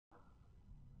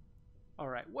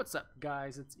Alright, what's up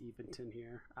guys, it's Eventon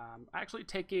here. Actually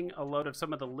taking a load of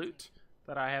some of the loot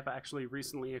that I have actually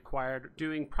recently acquired,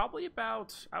 doing probably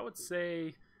about, I would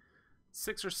say,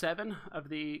 6 or 7 of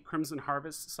the Crimson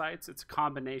Harvest sites. It's a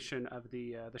combination of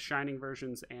the Shining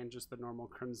versions and just the normal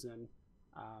Crimson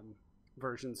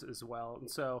versions as well.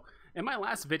 And so in my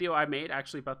last video I made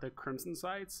actually about the Crimson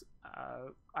sites,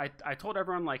 I told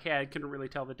everyone like, hey, I couldn't really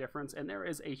tell the difference, and there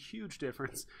is a huge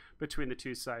difference between the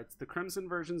two sites. The Crimson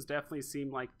versions definitely seem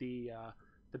like the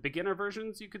beginner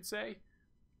versions, you could say,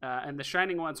 and the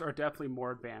Shining ones are definitely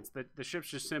more advanced. The ships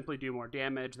just simply do more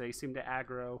damage. They seem to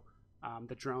aggro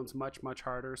the drones much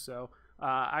harder. So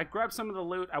I grabbed some of the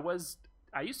loot.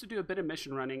 I used to do a bit of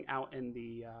mission running out in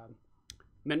the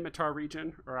Minmatar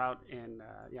region, or out in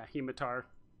Hematar,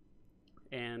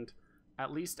 and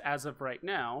at least as of right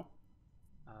now,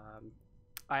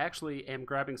 I actually am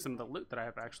grabbing some of the loot that I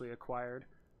have actually acquired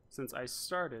since I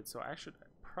started. So I should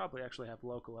probably actually have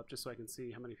local up just so I can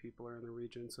see how many people are in the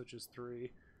region. So just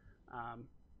 3.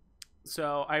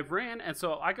 So I ran, and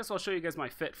so I guess I'll show you guys my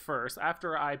fit first.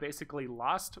 After I basically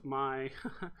lost my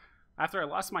after I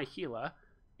lost my Gila.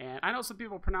 And I know some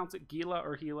people pronounce it Gila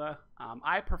or Gila.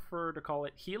 I prefer to call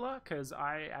it Gila because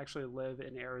I actually live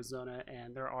in Arizona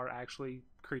and there are actually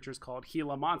creatures called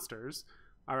Gila monsters.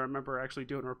 I remember actually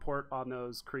doing a report on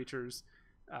those creatures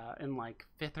in like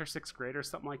 5th or 6th grade or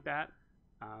something like that.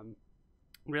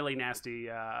 Really nasty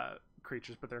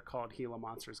creatures, but they're called Gila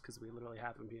monsters because we literally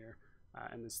have them here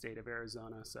in the state of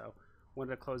Arizona. So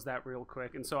wanted to close that real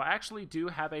quick. And so I actually do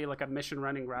have a mission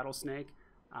running rattlesnake.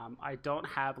 I don't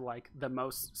have like the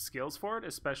most skills for it,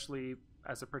 especially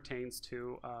as it pertains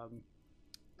to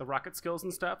the rocket skills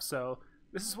and stuff. So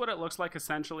this is what it looks like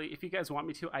essentially. If you guys want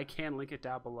me to, I can link it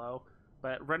down below.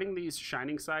 But running these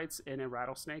Shining sites in a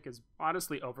rattlesnake is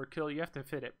honestly overkill. You have to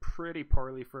fit it pretty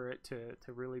poorly for it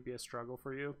to really be a struggle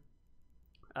for you.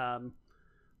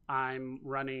 I'm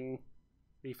running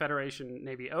the Federation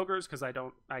Navy Ogres because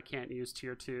I can't use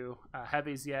tier 2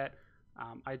 heavies yet.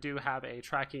 I do have a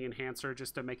tracking enhancer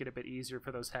just to make it a bit easier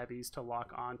for those heavies to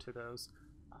lock onto those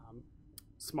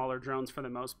smaller drones for the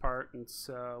most part. And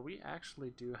so we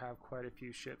actually do have quite a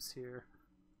few ships here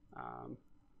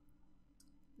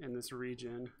in this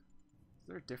region. Is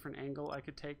there a different angle I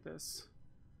could take this?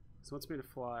 So it wants me to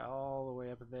fly all the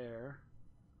way up there.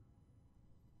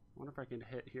 I wonder if I can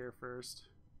hit here first.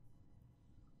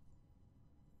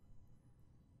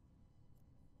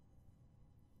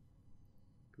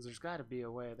 There's got to be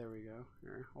a way. There we go.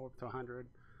 Here, all up to 100.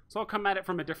 So I'll come at it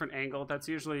from a different angle. That's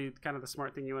usually kind of the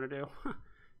smart thing you want to do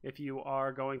if you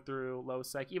are going through low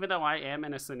sec. Even though I am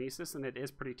in a Synesis and it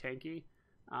is pretty tanky,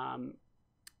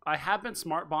 I have been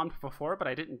smart bombed before, but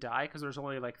I didn't die because there's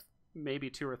only like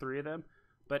maybe 2 or 3 of them.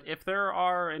 But if there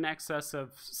are in excess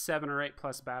of 7 or 8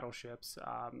 plus battleships,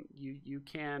 you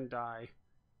can die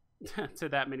to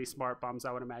that many smart bombs,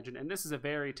 I would imagine. And this is a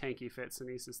very tanky fit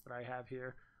Synesis that I have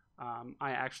here.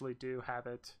 I actually do have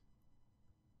it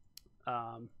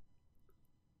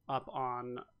up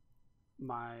on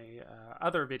my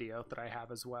other video that I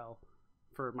have as well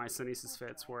for my Synesis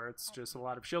fits, where it's just a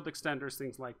lot of shield extenders,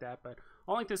 things like that. But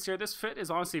I'll link this here. This fit is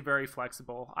honestly very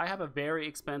flexible. I have a very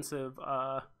expensive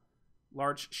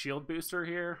large shield booster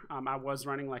here. I was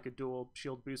running like a dual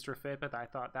shield booster fit, but I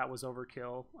thought that was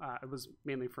overkill. It was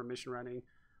mainly for mission running.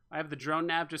 I have the drone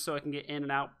nav just so I can get in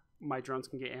and out. My drones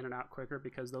can get in and out quicker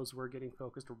because those were getting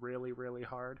focused really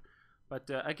hard. But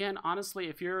again, honestly,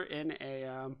 if you're in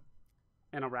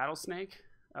a rattlesnake,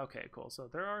 okay, cool. So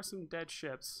there are some dead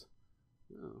ships.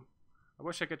 Oh, I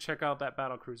wish I could check out that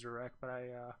battle cruiser wreck, but I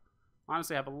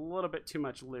honestly have a little bit too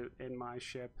much loot in my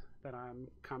ship that I'm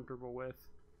comfortable with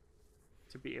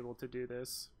to be able to do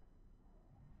this.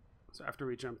 So after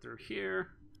we jump through here,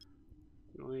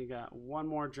 we only got one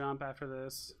more jump after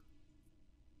this.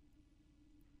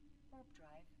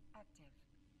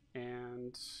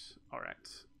 And all right,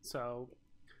 so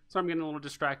I'm getting a little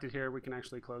distracted here. We can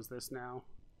actually close this now.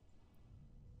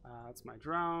 It's my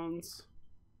drones,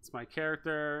 it's my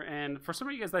character. And for some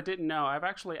of you guys that didn't know,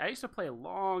 I used to play a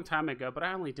long time ago, but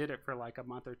I only did it for like a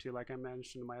month or 2, like I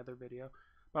mentioned in my other video.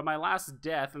 But my last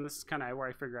death, and this is kind of where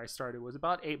I figure I started, was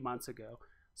about 8 months ago.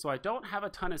 So I don't have a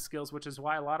ton of skills, which is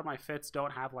why a lot of my fits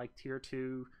don't have like tier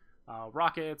 2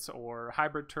 rockets or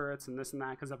hybrid turrets and this and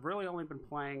that, because I've really only been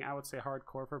playing, I would say,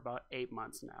 hardcore for about 8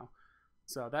 months now.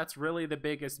 So that's really the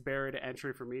biggest barrier to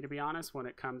entry for me, to be honest, when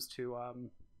it comes to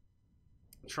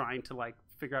trying to like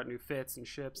figure out new fits and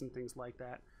ships and things like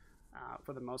that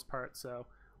for the most part. So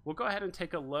we'll go ahead and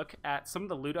take a look at some of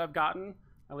the loot I've gotten,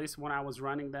 at least when I was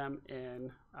running them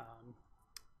in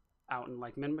out in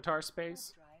like Minmatar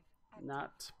space.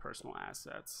 Not personal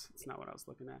assets. It's not what I was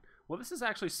looking at. Well, this is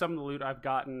actually some of the loot I've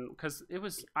gotten, because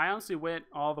I honestly went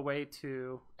all the way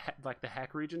to like the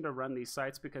Heck region to run these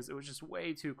sites because it was just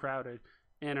way too crowded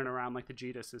in and around like the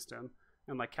Jita system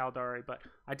and like Caldari. But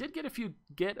I did get a few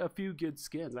good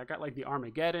skins. I got like the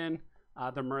Armageddon,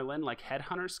 the Merlin like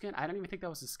Headhunter skin. I don't even think that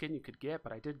was a skin you could get,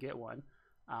 but I did get one.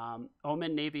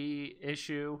 Omen Navy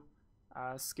issue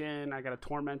skin. I got a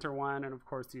Tormentor one, and of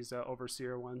course these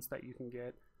Overseer ones that you can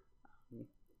get.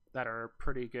 That are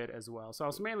pretty good as well. So I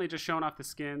was mainly just showing off the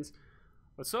skins,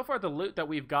 but so far the loot that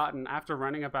we've gotten after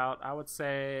running about, I would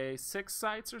say 6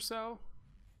 sites or so,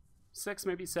 6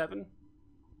 maybe 7,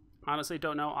 honestly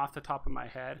don't know off the top of my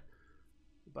head,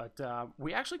 but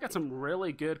we actually got some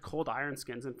really good cold iron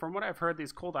skins, and from what I've heard,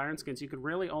 these cold iron skins you can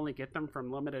really only get them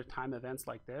from limited time events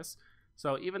like this.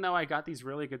 So even though I got these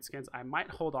really good skins, I might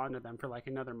hold on to them for like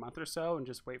another month or so and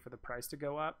just wait for the price to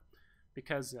go up.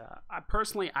 Because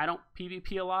I don't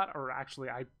PvP a lot, or actually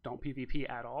I don't PvP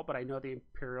at all, but I know the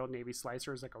Imperial Navy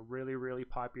Slicer is like a really, really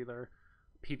popular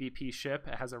PvP ship.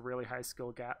 It has a really high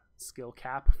skill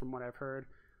cap from what I've heard.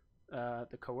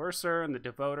 The Coercer and the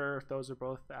Devoter, those are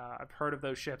both, I've heard of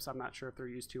those ships. I'm not sure if they're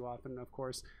used too often, of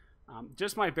course.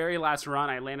 Just my very last run,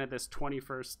 I landed this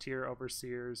 21st tier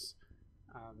Overseers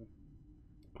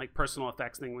like personal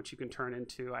effects thing, which you can turn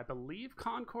into, I believe,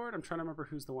 Concord. I'm trying to remember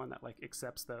who's the one that like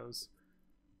accepts those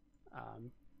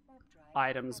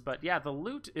items, but yeah, the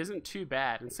loot isn't too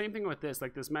bad. And same thing with this,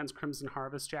 like this men's Crimson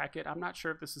Harvest jacket. I'm not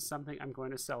sure if this is something I'm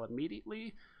going to sell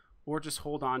immediately or just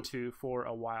hold on to for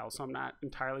a while, so I'm not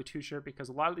entirely too sure, because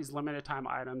a lot of these limited time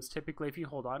items, typically if you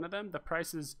hold on to them, the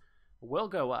prices will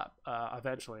go up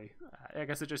eventually. I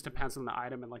guess it just depends on the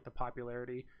item and like the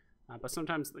popularity, but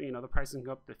sometimes, you know, the prices can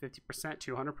go up to 50%,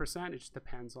 200%. It just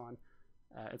depends on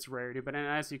its rarity. But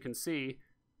as you can see,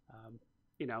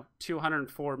 you know,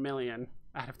 204 million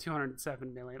out of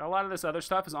 207 million. A lot of this other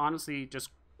stuff is honestly just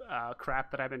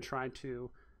crap that I've been trying to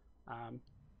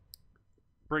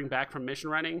bring back from mission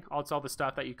running. It's all the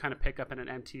stuff that you kind of pick up in an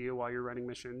MTU while you're running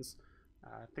missions,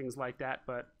 things like that.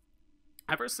 But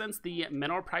ever since the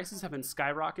mineral prices have been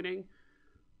skyrocketing,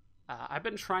 I've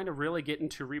been trying to really get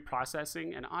into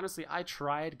reprocessing. And honestly, I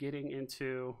tried getting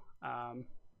into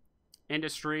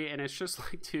industry, and it's just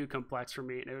like too complex for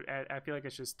me. I feel like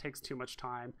it just takes too much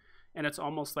time, and it's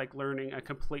almost like learning a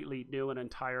completely new and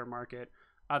entire market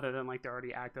other than like the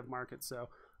already active market. So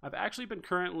I've actually been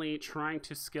currently trying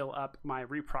to skill up my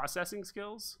reprocessing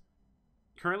skills.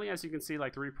 Currently, as you can see,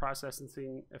 like the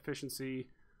reprocessing efficiency,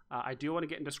 I do want to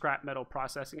get into scrap metal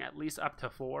processing at least up to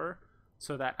 4,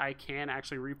 so that I can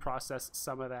actually reprocess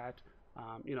some of that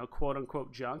you know, quote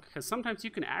unquote junk, because sometimes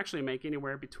you can actually make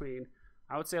anywhere between,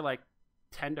 I would say, like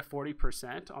 10 to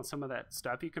 40% on some of that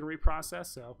stuff you can reprocess.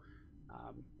 So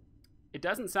it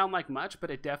doesn't sound like much,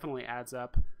 but it definitely adds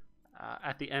up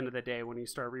at the end of the day when you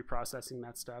start reprocessing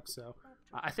that stuff. So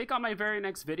I think on my very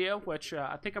next video, which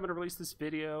I think I'm going to release this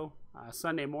video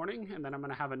Sunday morning, and then I'm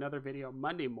going to have another video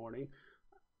Monday morning.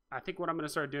 I think what I'm going to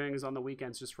start doing is on the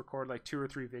weekends just record like 2 or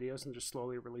 3 videos and just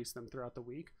slowly release them throughout the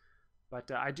week.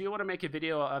 But I do want to make a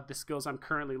video of the skills I'm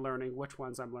currently learning, which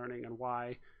ones I'm learning and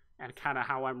why, and kind of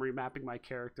how I'm remapping my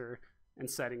character and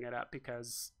setting it up,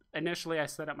 because initially I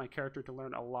set up my character to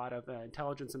learn a lot of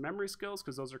intelligence and memory skills,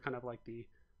 because those are kind of like the,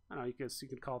 I don't know, you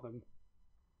could call them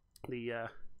the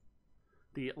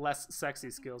less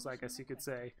sexy skills, I guess you could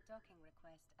say.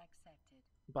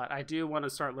 But I do want to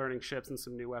start learning ships and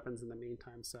some new weapons in the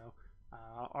meantime. So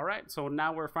all right, so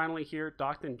now we're finally here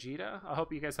docked in Jita. I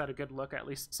hope you guys had a good look at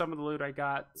least some of the loot I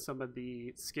got, some of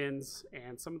the skins,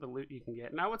 and some of the loot you can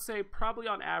get. And I would say probably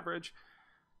on average,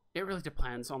 it really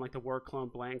depends on like the war clone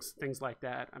blanks, things like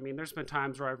that. I mean, there's been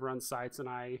times where I've run sites and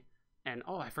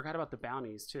oh, I forgot about the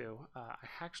bounties too. I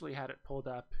actually had it pulled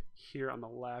up here on the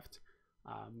left.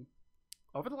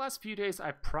 Over the last few days,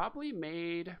 I've probably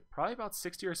made about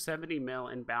 60 or 70 mil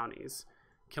in bounties,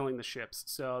 killing the ships.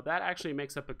 So that actually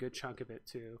makes up a good chunk of it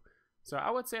too. So I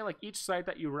would say like each site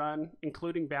that you run,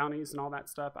 including bounties and all that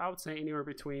stuff, I would say anywhere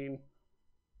between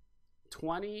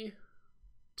 20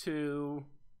 to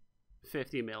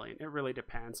 50 million. It really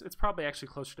depends. It's probably actually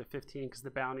closer to 15, because the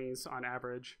bounties on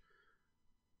average,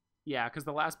 yeah, because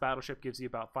the last battleship gives you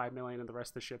about 5 million, and the rest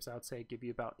of the ships I would say give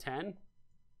you about 10.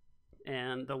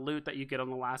 And the loot that you get on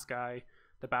the last guy,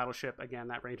 the battleship, again,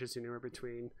 that ranges anywhere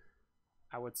between,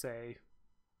 I would say,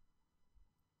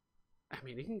 I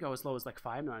mean, it can go as low as like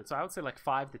 5 million. So I would say like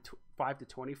 5 to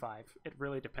 25. It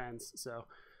really depends. So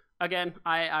again,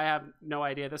 I have no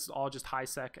idea. This is all just high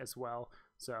sec as well.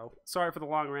 So sorry for the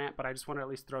long rant, but I just want to at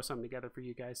least throw something together for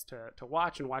you guys to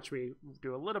watch and watch me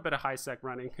do a little bit of high sec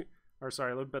running. or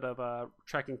sorry, a little bit of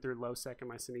trekking through low sec in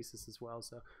my Synesis as well.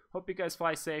 So hope you guys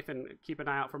fly safe and keep an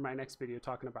eye out for my next video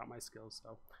talking about my skills.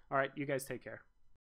 So all right, you guys take care.